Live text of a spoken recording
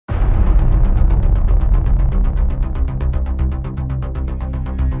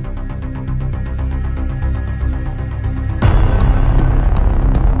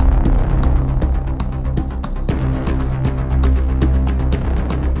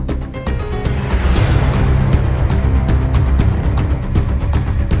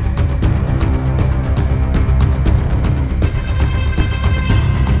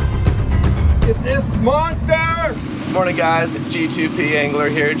morning, guys. G2P angler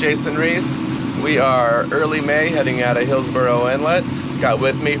here, Jason Reese. We are early May, heading out of Hillsborough Inlet. Got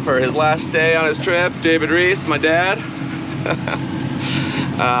with me for his last day on his trip, David Reese, my dad.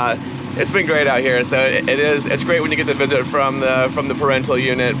 It's been great out here. So it's great when you get to visit from the parental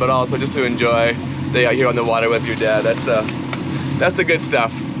unit, but also just to enjoy the day out here on the water with your dad. That's the good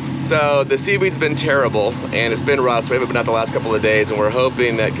stuff. So the seaweed's been terrible and it's been rough. We haven't been out the last couple of days, and we're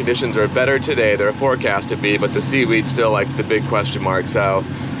hoping that conditions are better today. They're forecast to be, but the seaweed's still like the big question mark. So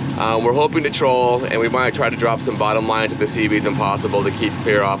we're hoping to troll, and we might try to drop some bottom lines if the seaweed's impossible to keep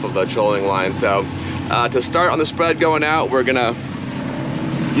clear off of the trolling line. So to start on the spread going out, we're gonna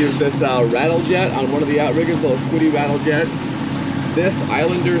use this rattle jet on one of the outriggers, little squiddy rattle jet. This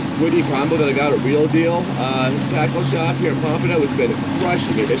Islander squiddy combo that I got at Real Deal tackle shop here in Pompano has been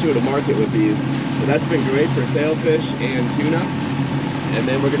crushing it. They should go to market with these. So that's been great for sailfish and tuna. And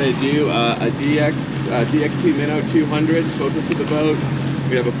then we're gonna do a DXT Minnow 200 closest to the boat.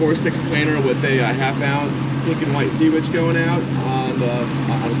 We have a 4-6 planer with a half-ounce pink and white sea witch going out on the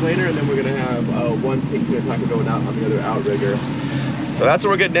planer, and then we're gonna have one pink tuna tackle going out on the other outrigger. So that's what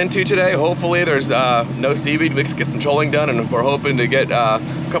we're getting into today. Hopefully there's no seaweed. We can get some trolling done, and we're hoping to get a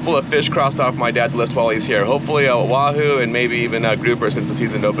couple of fish crossed off my dad's list while he's here. Hopefully a wahoo and maybe even a grouper since the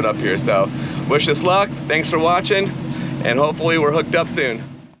season opened up here. So wish us luck. Thanks for watching, and hopefully we're hooked up soon.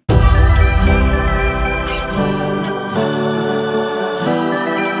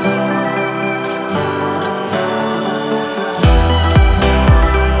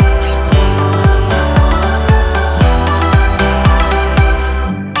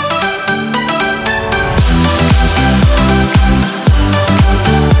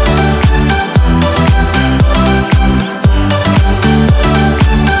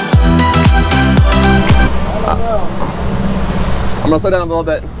 I'm gonna slow down a little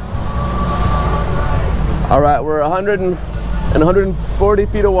bit. All right, we're 140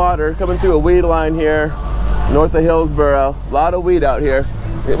 feet of water coming through a weed line here, north of Hillsborough. A lot of weed out here.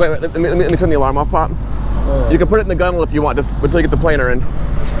 Wait, let me turn the alarm off, Pop. You can put it in the gunnel if you want, until you get the planer in.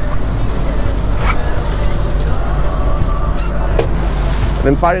 And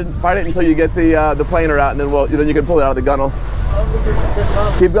then fight it until you get the planer out, and then you can pull it out of the gunnel.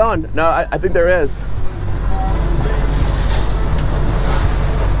 Keep going. No, I think there is.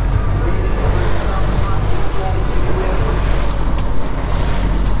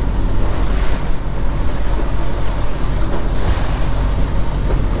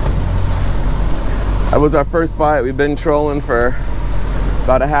 That was our first bite. We've been trolling for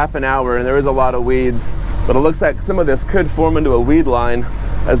about a half an hour, and there is a lot of weeds, but it looks like some of this could form into a weed line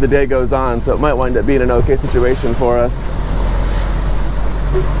as the day goes on, so it might wind up being an okay situation for us.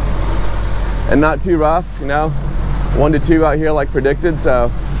 And not too rough, you know, 1 to 2 out here like predicted.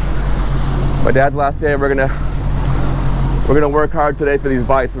 So my dad's last day, we're gonna work hard today for these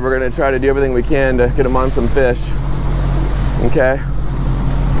bites, and we're gonna try to do everything we can to get them on some fish. Okay.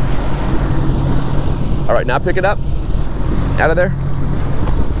 All right, now pick it up, out of there.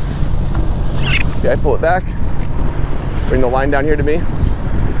 Okay, pull it back. Bring the line down here to me.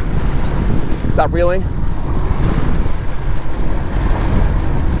 Stop reeling.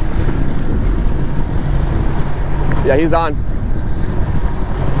 Yeah, he's on.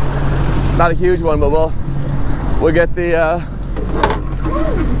 Not a huge one, but we'll get the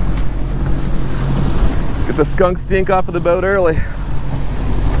skunk stink off of the boat early.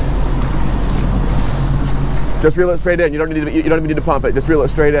 Just reel it straight in. You don't even need to pump it. Just reel it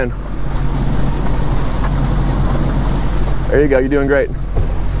straight in. There you go. You're doing great.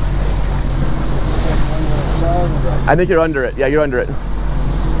 I think you're under it. Yeah, you're under it.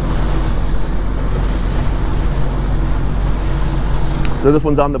 So this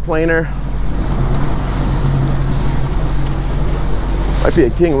one's on the planer. Might be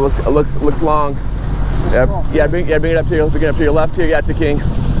a king. It looks long. Yeah, bring it up to your left here. Yeah, it's a king.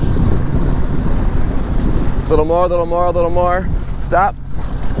 A little more. Stop.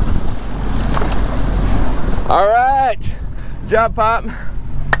 All right. Good job, Pop.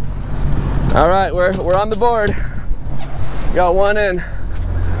 All right, we're on the board. Got one in.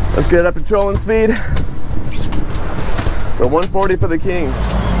 Let's get it up to trolling speed. So 140 for the king.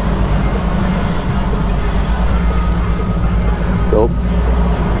 So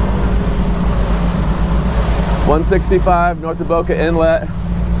 165 north of Boca Inlet.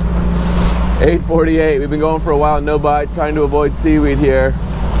 848. We've been going for a while, no bites, trying to avoid seaweed here,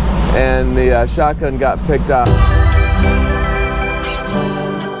 and the shotgun got picked up.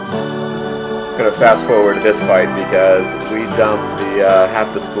 I'm gonna fast forward to this fight because we dumped the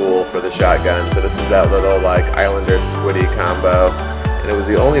half the spool for the shotgun. So this is that little like Islander squiddy combo, and it was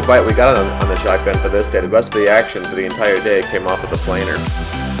the only bite we got on the shark fin for this day. The rest of the action for the entire day came off of the planer.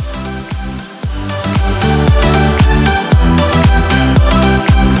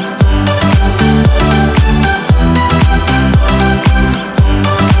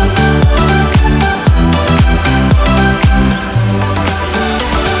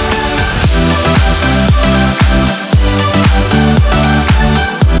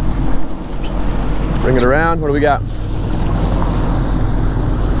 Bring it around. What do we got?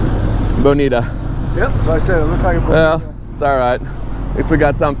 Bonita. Yep, so I said it looks like a bonita. Well, it's all right. At least we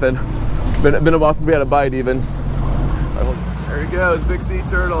got something. It's been a while since we had a bite even. There he goes, big sea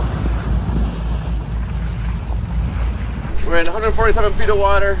turtle. We're in 147 feet of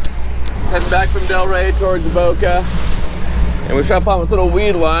water, heading back from Del Rey towards Boca. And we shot upon this little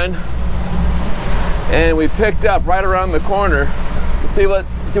weed line. And we picked up right around the corner. See what's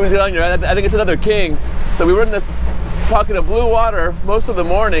on here. I think it's another king. So we were in this pocket of blue water most of the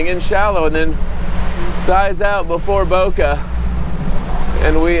morning in shallow, and then dies out before Boca.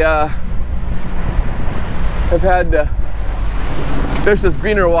 And we have had to fish this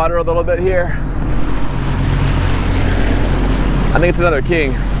greener water a little bit here. I think it's another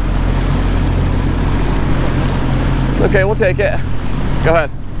king. It's okay, we'll take it. Go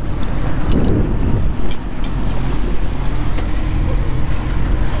ahead.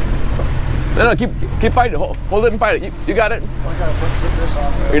 No, keep fighting. Hold it and fight it. You got it. I gotta put this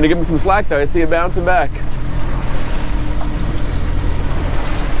on. You're gonna give him some slack though. I see it bouncing back.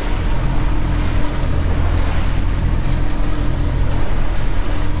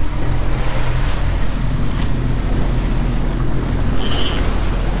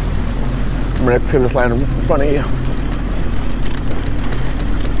 I'm gonna put this line in front of you.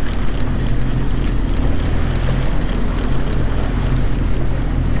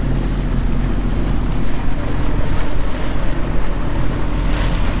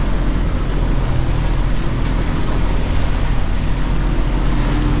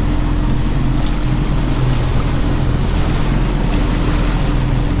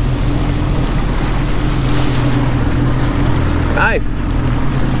 Nice.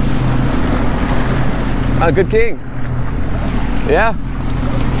 A good king. Yeah.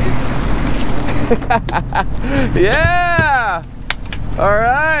 Yeah. All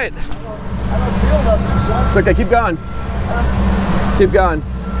right. It's okay. Keep going. Keep going.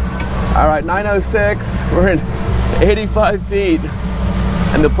 All right. 906. We're in 85 feet,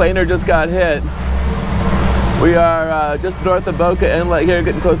 and the planer just got hit. We are just north of Boca Inlet here,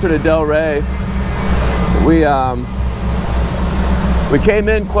 getting closer to Del Rey. We came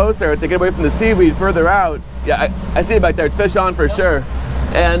in closer to get away from the seaweed further out. Yeah, I see it back there. It's fish on for sure.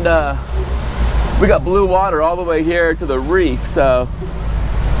 And we got blue water all the way here to the reef. So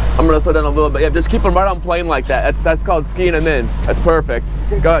I'm gonna slow down a little bit. Yeah, just keep them right on plane like that. That's called skiing them in. That's perfect.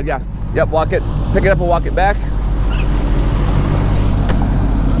 Go ahead, yeah. Yep, walk it. Pick it up and walk it back.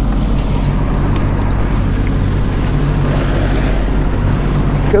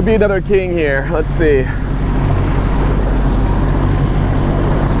 Could be another king here. Let's see.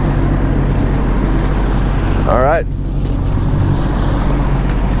 All right.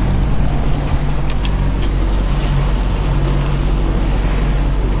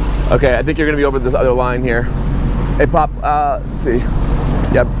 Okay, I think you're gonna be over this other line here. Hey, Pop, let's see.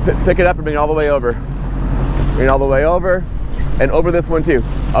 Yeah, pick it up and bring it all the way over. Bring it all the way over, and over this one too.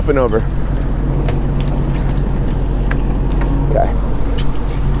 Up and over. Okay.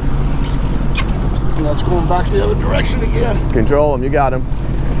 And that's going back the other direction again. Control him, you got him.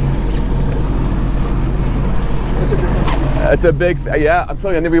 It's a big, yeah, I'm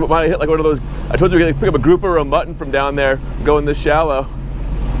telling you, I think we might have hit like one of those, I told you we could pick up a grouper or a mutton from down there, going this shallow.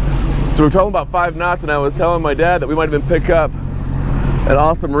 So we're talking about 5 knots, and I was telling my dad that we might even pick up an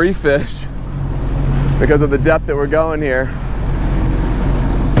awesome reef fish because of the depth that we're going here.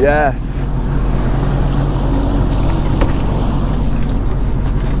 Yes.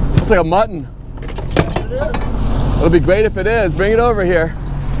 Looks like a mutton. It is. It'll be great if it is. Bring it over here.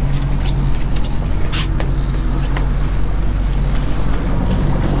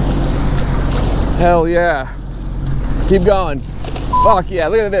 Hell yeah. Keep going. Fuck yeah,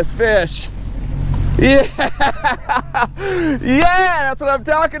 look at this fish. Yeah. Yeah, that's what I'm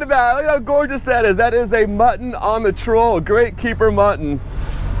talking about. Look how gorgeous that is. That is a mutton on the troll. Great keeper mutton.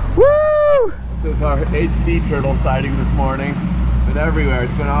 Woo! This is our 8th sea turtle sighting this morning. Been everywhere.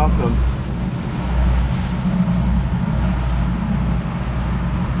 It's been awesome.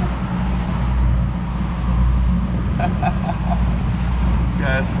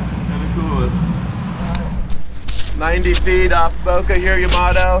 Guys, they're the coolest. 90 feet off Boca here,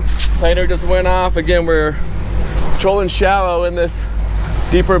 Yamato. Planer just went off. Again, we're trolling shallow in this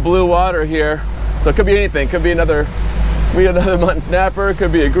deeper blue water here. So it could be anything. Could be another mutton snapper.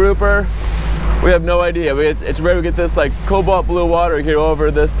 Could be a grouper. We have no idea. It's rare to get this like cobalt blue water here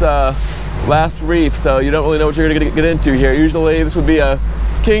over this last reef. So you don't really know what you're gonna get into here. Usually this would be a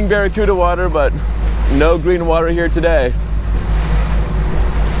king barracuda water, but no green water here today.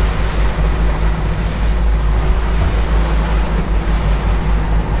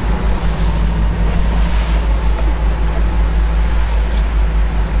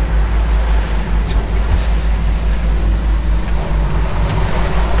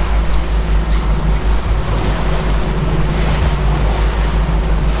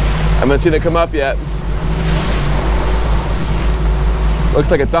 I haven't seen it come up yet. Looks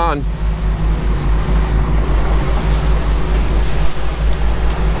like it's on.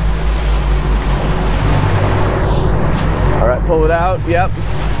 All right, pull it out. Yep.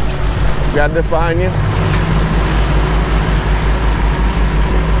 Grab this behind you.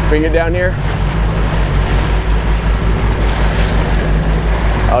 Bring it down here.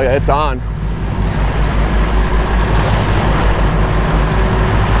 Oh yeah, it's on.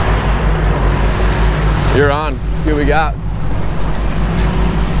 You're on. Let's see what we got.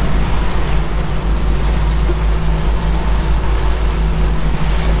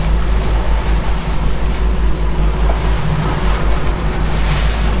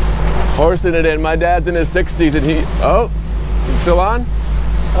 Horsing it in. My dad's in his 60s and he's still on?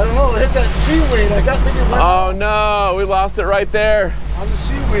 I don't know, it hit that seaweed. I got thinking. Oh no, we lost it right there. On the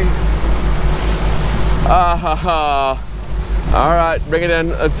seaweed. Ah ha ha. All right, bring it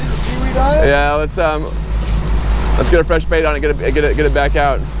in. Let's. See the seaweed on it? Yeah, let's get a fresh bait on it. Get it back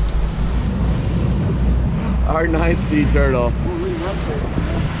out. Our 9th sea turtle.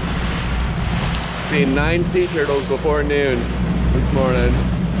 Seen 9 sea turtles before noon this morning.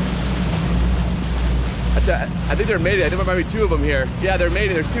 I think they're mating. I think there might be 2 of them here. Yeah, they're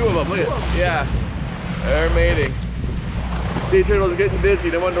mating. There's 2 of them. Look at, yeah, they're mating. Sea turtles are getting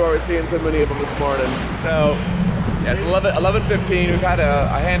busy. No wonder why we're seeing so many of them this morning. So. Yeah, it's 11:15. We've had a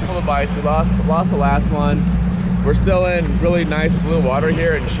handful of bites. We lost the last one. We're still in really nice blue water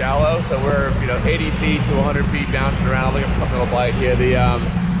here and shallow, so we're 80 feet to 100 feet bouncing around looking for something to bite here.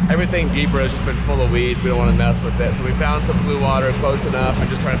 Everything deeper has just been full of weeds. We don't want to mess with it, so we found some blue water close enough and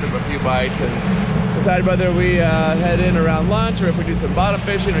just trying to pick up a few bites and decide whether we head in around lunch or if we do some bottom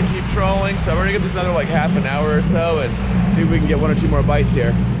fishing or keep trolling. So we're gonna give this another like half an hour or so and see if we can get 1 or 2 more bites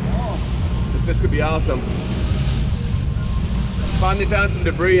here. This could be awesome. Finally found some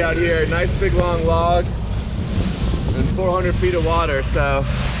debris out here. Nice big long log and 400 feet of water. So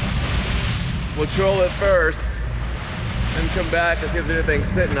we'll troll it first and come back and see if there's anything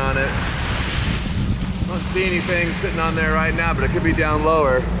sitting on it. I don't see anything sitting on there right now, but it could be down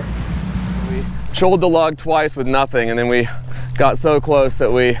lower. We trolled the log twice with nothing, and then we got so close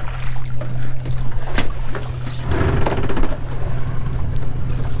that we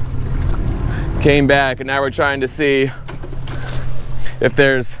came back, and now we're trying to see if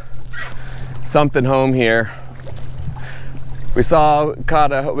there's something home here. We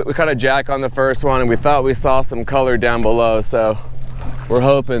caught a jack on the first one, and we thought we saw some color down below, so we're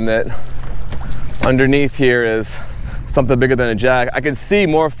hoping that underneath here is something bigger than a jack. I can see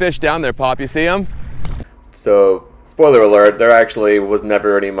more fish down there, Pop. You see them? So, spoiler alert, there actually was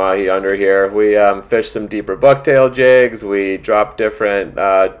never any mahi under here. We fished some deeper bucktail jigs. We dropped different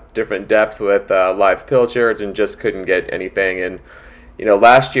depths with live pilchards and just couldn't get anything. And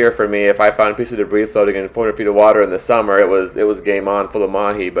last year for me, if I found a piece of debris floating in 400 feet of water in the summer, it was game on, full of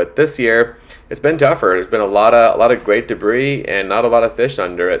mahi. But this year, it's been tougher. There's been a lot of great debris and not a lot of fish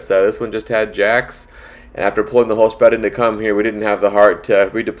under it. So this one just had jacks. And after pulling the whole spread in to come here, we didn't have the heart to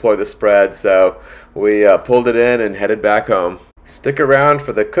redeploy the spread. So we pulled it in and headed back home. Stick around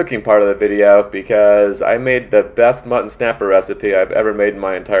for the cooking part of the video because I made the best mutton snapper recipe I've ever made in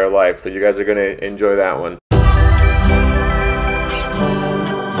my entire life. So you guys are going to enjoy that one.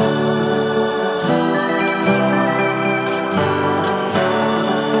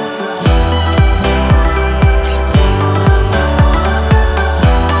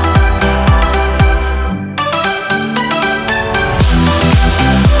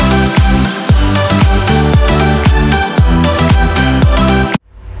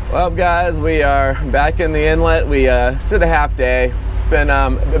 Well guys, we are back in the inlet. We just did a half day. It's been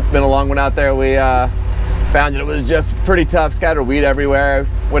a long one out there. We found that it was just pretty tough, scattered weed everywhere.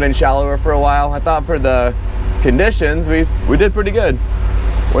 Went in shallower for a while. I thought for the conditions, we did pretty good.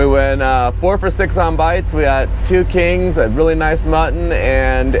 We went 4 for 6 on bites. We got 2 kings, a really nice mutton,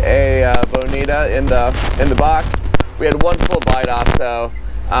 and a bonita in the box. We had 1 full bite off, so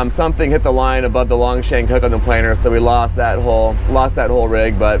something hit the line above the long shank hook on the planer, so we lost that whole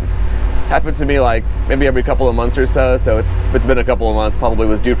rig. But happens to me like maybe every couple of months or so. So it's been a couple of months. Probably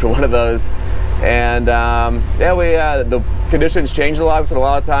was due for one of those. And yeah, the conditions changed a lot. We spent a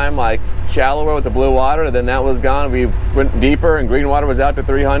lot of time like shallower with the blue water. Then that was gone. We went deeper, and green water was out to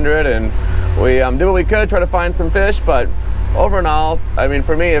 300, and we did what we could, try to find some fish. But over and all, I mean,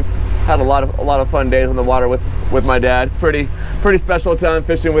 for me, I've had a lot of fun days on the water with my dad. It's pretty special time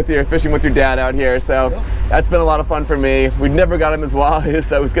fishing with your dad out here. So that's been a lot of fun for me. We never got him as wahoo,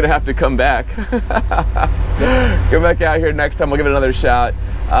 so I was gonna have to come back. Go back out here next time. We'll give it another shot.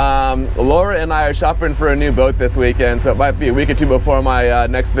 Laura and I are shopping for a new boat this weekend, so it might be a week or two before my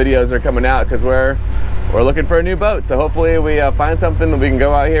next videos are coming out, because we're looking for a new boat. So hopefully we find something that we can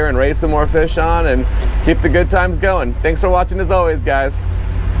go out here and raise some more fish on and keep the good times going. Thanks for watching as always, guys.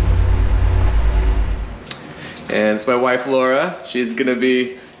 And it's my wife Laura. She's gonna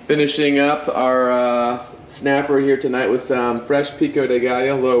be finishing up our snapper here tonight with some fresh pico de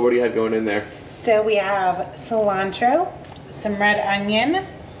gallo. Laura, what do you have going in there? So we have cilantro, some red onion,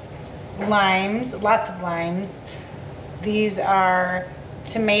 limes, lots of limes. These are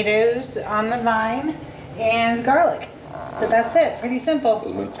tomatoes on the vine, and garlic. So that's it, pretty simple.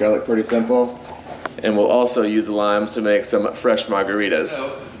 Minced garlic, pretty simple. And we'll also use the limes to make some fresh margaritas.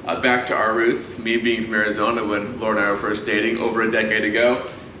 So, back to our roots, me being from Arizona when Laura and I were first dating over a decade ago.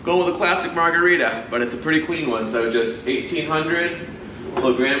 Going with a classic margarita, but it's a pretty clean one. So just 1800, a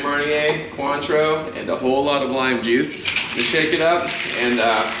little Grand Marnier, Cointreau, and a whole lot of lime juice. We shake it up, and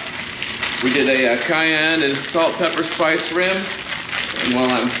we did a cayenne and salt, pepper, spice rim. And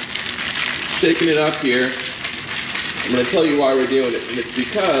while I'm shaking it up here, I'm gonna tell you why we're doing it. And it's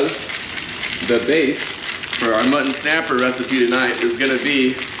because the base for our mutton snapper recipe tonight is gonna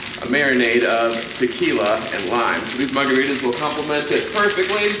be a marinade of tequila and lime. So these margaritas will complement it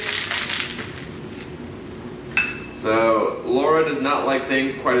perfectly. So Laura does not like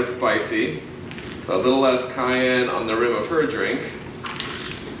things quite as spicy, so a little less cayenne on the rim of her drink.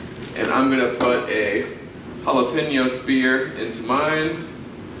 And I'm gonna put a jalapeno spear into mine.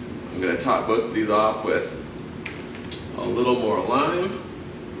 I'm gonna top both of these off with a little more lime.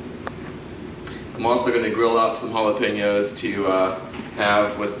 I'm also going to grill up some jalapenos to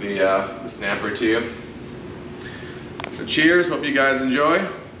have with the snapper too. So cheers, hope you guys enjoy.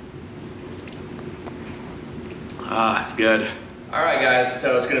 It's good. All right guys,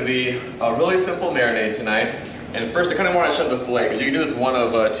 so it's going to be a really simple marinade tonight. And first I kind of want to show the fillet, because you can do this one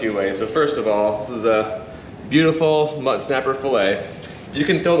of two ways. So first of all, this is a beautiful mutton snapper fillet. You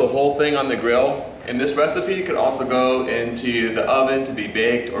can throw the whole thing on the grill. And this recipe could also go into the oven to be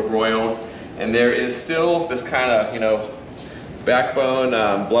baked or broiled. And there is still this kind of, you know, backbone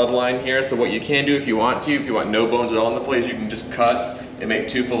bloodline here. So what you can do if you want no bones at all in the fillets, you can just cut and make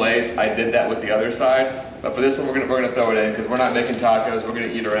two fillets. I did that with the other side. But for this one, we're gonna throw it in, because we're not making tacos, we're gonna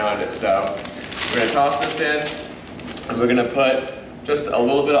eat around it. So we're gonna toss this in, and we're gonna put just a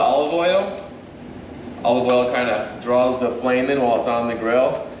little bit of olive oil. Olive oil kind of draws the flame in while it's on the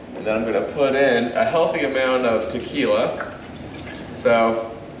grill. And then I'm gonna put in a healthy amount of tequila. So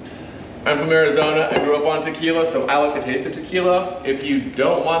I'm from Arizona, I grew up on tequila, so I like the taste of tequila. If you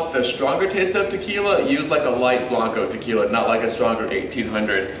don't want the stronger taste of tequila, use like a light Blanco tequila, not like a stronger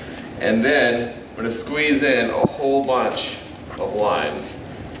 1800. And then I'm gonna squeeze in a whole bunch of limes.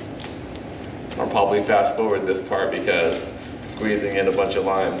 I'll probably fast forward this part because squeezing in a bunch of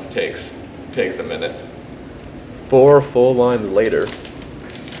limes takes a minute. 4 full limes later.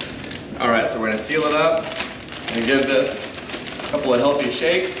 All right, so we're gonna seal it up and give this a couple of healthy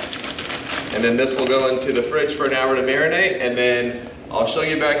shakes. And then this will go into the fridge for an hour to marinate, and then I'll show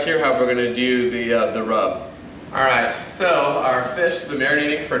you back here how we're gonna do the rub. All right, so our fish has been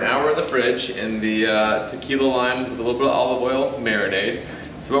marinating for an hour in the fridge in the tequila lime with a little bit of olive oil marinade.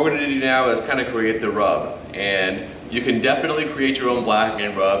 So what we're gonna do now is kind of create the rub. And you can definitely create your own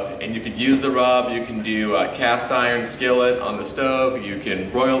blackening rub, and you could use the rub, you can do a cast iron skillet on the stove, you can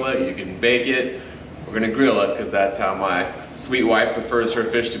broil it, you can bake it. We're gonna grill it because that's how my sweet wife prefers her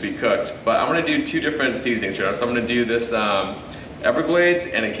fish to be cooked. But I'm gonna do 2 different seasonings here. So I'm gonna do this Everglades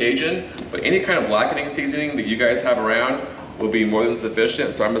and a Cajun, but any kind of blackening seasoning that you guys have around will be more than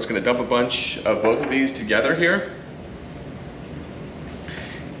sufficient. So I'm just gonna dump a bunch of both of these together here.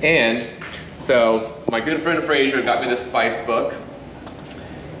 And so my good friend Fraser got me this spice book.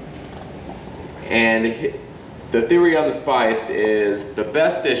 And the theory on the spiced is the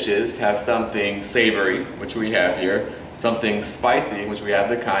best dishes have something savory, which we have here, something spicy, which we have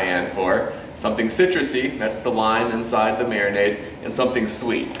the cayenne for, something citrusy, that's the lime inside the marinade, and something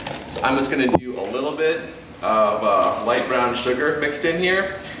sweet. So I'm just gonna do a little bit of light brown sugar mixed in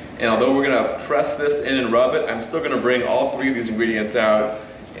here. And although we're gonna press this in and rub it, I'm still gonna bring all 3 of these ingredients out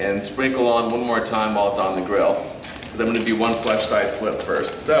and sprinkle on one more time while it's on the grill, because I'm gonna do one flesh side flip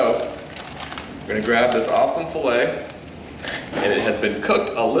first. So we're gonna grab this awesome filet, and it has been cooked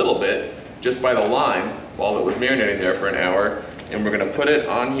a little bit just by the lime while it was marinating there for an hour, and we're gonna put it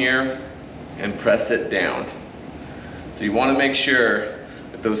on here and press it down. So you wanna make sure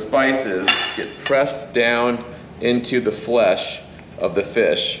that those spices get pressed down into the flesh of the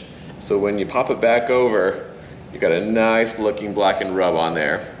fish. So when you pop it back over, you got a nice looking blackened rub on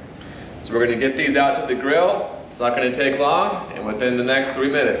there. So we're gonna get these out to the grill. It's not gonna take long, and within the next 3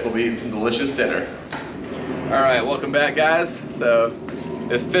 minutes, we'll be eating some delicious dinner. All right, welcome back, guys. So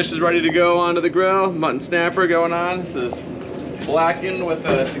this fish is ready to go onto the grill. Mutton snapper going on. This is blackened with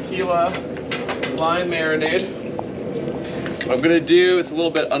a tequila lime marinade. What I'm gonna do is a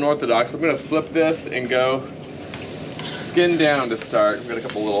little bit unorthodox. I'm gonna flip this and go skin down to start. We've got a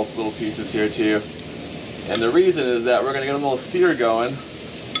couple little pieces here too. And the reason is that we're gonna get a little sear going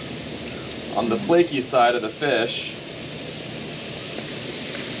on the flaky side of the fish.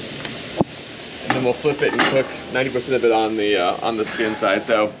 And then we'll flip it and cook 90% of it on the skin side.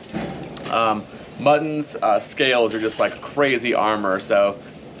 So mutton's scales are just like crazy armor. So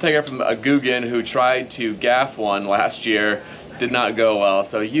take it from a Guggen who tried to gaff one last year, did not go well.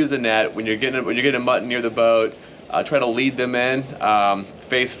 So use a net when you're getting a mutton near the boat. Try to lead them in,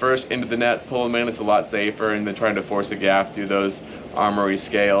 face first into the net, pull them in. It's a lot safer than trying to force a gaff through those armory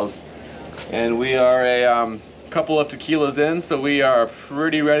scales. And we are a couple of tequilas in, so we are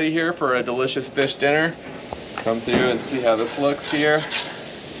pretty ready here for a delicious fish dinner. Come through and see how this looks here.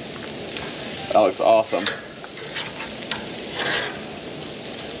 That looks awesome.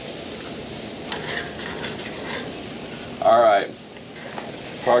 All right,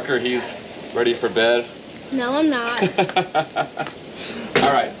 Parker, he's ready for bed. No, I'm not.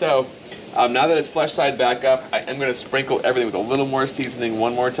 All right, so now that it's flesh side back up, I'm gonna sprinkle everything with a little more seasoning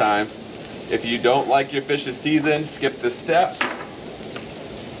one more time. If you don't like your fish's seasoned, skip this step.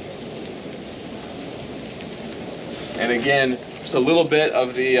 And again, just a little bit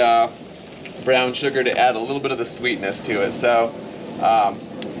of the brown sugar to add a little bit of the sweetness to it. So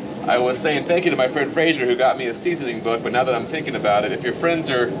I was saying thank you to my friend Fraser who got me a seasoning book, but now that I'm thinking about it, if your friends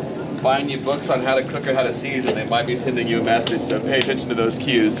are buying you books on how to cook or how to season, they might be sending you a message, so pay attention to those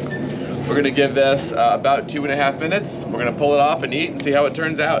cues. We're gonna give this about 2.5 minutes. We're gonna pull it off and eat and see how it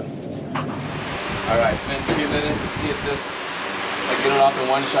turns out. All right, it's been 2 minutes. See if I get it off in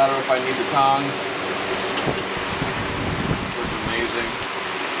one shot or if I need the tongs. This looks amazing.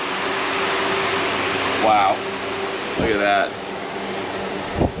 Wow, look at that.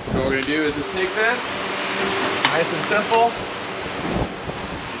 So what we're gonna do is just take this, nice and simple.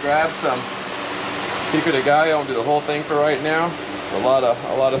 Grab some pico de gallo. I won't do the whole thing for right now. It's a lot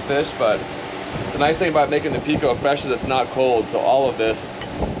of fish, but the nice thing about making the pico fresh is it's not cold, so all of this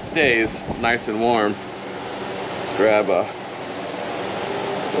stays nice and warm. Let's grab a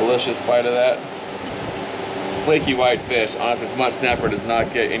delicious bite of that. Flaky white fish. Honestly, this mutton snapper does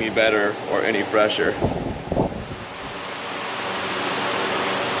not get any better or any fresher.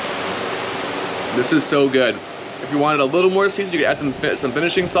 This is so good. If you wanted a little more seasoning, you could add some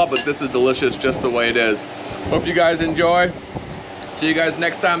finishing salt, but this is delicious just the way it is. Hope you guys enjoy. See you guys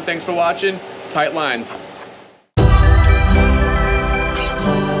next time. Thanks for watching. Tight lines.